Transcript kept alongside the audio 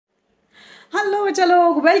Hello बच्चा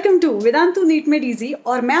लोग, welcome to Vedantu NEET में डीजी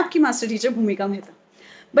और मैं आपकी मास्टर टीचर भूमिका मेहता।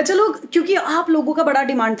 बच्चा लोग, क्योंकि आप लोगों का बड़ा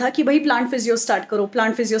डिमांड था कि भाई प्लांट फिजियो स्टार्ट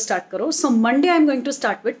करो, so Monday I am going to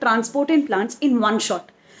start with transport in plants in one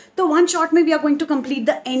shot. तो वन शॉट में we are going to complete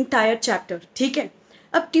the entire chapter, ठीक है।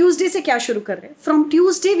 अब ट्यूसडे से क्या शुरू कर रहे हैं? From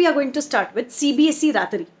Tuesday we are going to start with CBSE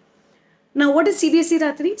रात्रि। नाउ व्हाट इज सीबीएसई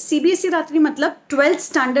रात्रि? सीबीएसई रात्रि मतलब 12th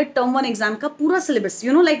स्टैंडर्ड टर्म 1 एग्जाम का पूरा syllabus,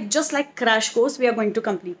 you know, like just like crash course we are going to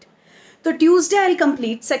complete. तो Tuesday I will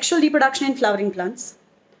complete sexual reproduction in flowering plants,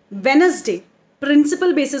 Wednesday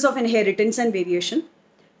principal basis of inheritance and variation,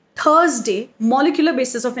 Thursday molecular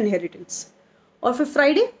basis of inheritance, और फिर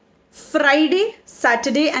Friday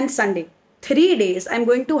Saturday and Sunday 3 days I am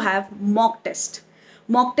going to have mock test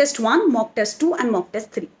 1, mock test 2 and mock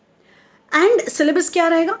test 3। And syllabus क्या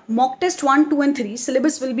रहेगा? Mock test 1, 2 and 3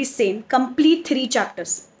 syllabus will be same, complete 3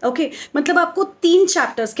 chapters. Okay, मतलब आपको 3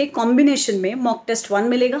 chapters के combination में mock test 1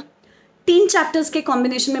 मिलेगा, 3 chapters के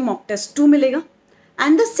combination में mock test 2 मिलेगा,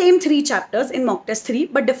 and the same 3 chapters in mock test 3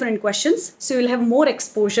 but different questions, so you will have more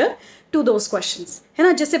exposure to those questions, है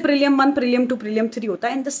ना। जैसे प्रीलियम 1, प्रीलियम 2, प्रीलियम 3 होता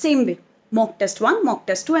है, in the same way mock test 1, mock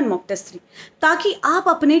test 2 and mock test 3, ताकि आप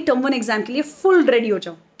अपने term 1 exam के लिए फुल रेडी हो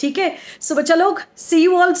जाओ, ठीक है। सो बच्चा लोग, सी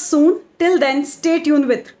you all soon, till then stay tune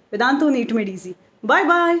with Vedantu NEET में डीजी। Bye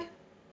bye.